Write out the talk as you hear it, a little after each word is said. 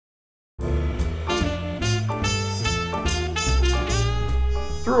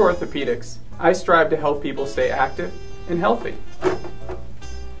Through orthopedics, I strive to help people stay active and healthy.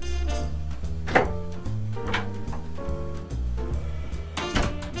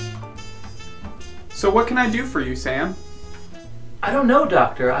 So what can I do for you, Sam? I don't know,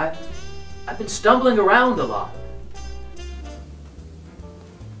 Doctor. I've been stumbling around a lot.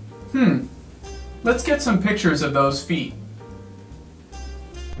 Let's get some pictures of those feet.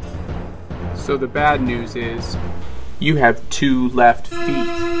 So the bad news is, you have 2 left feet.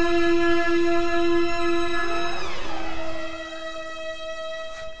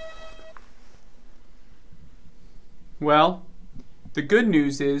 Well, the good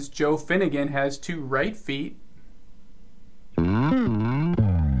news is Joe Finnegan has 2 right feet.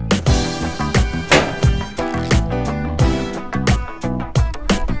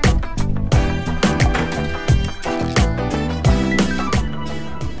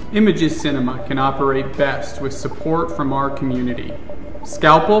 Images Cinema can operate best with support from our community.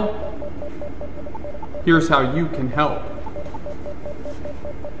 Scalpel? Here's how you can help.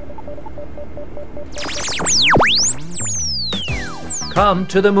 Come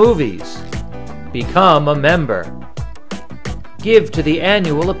to the movies. Become a member. Give to the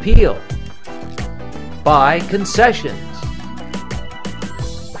annual appeal. Buy concessions.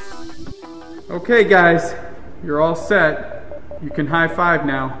 Okay guys, you're all set. You can high five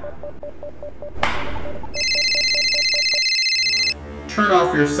now. Turn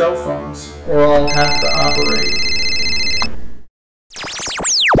off your cell phones or I'll have to operate.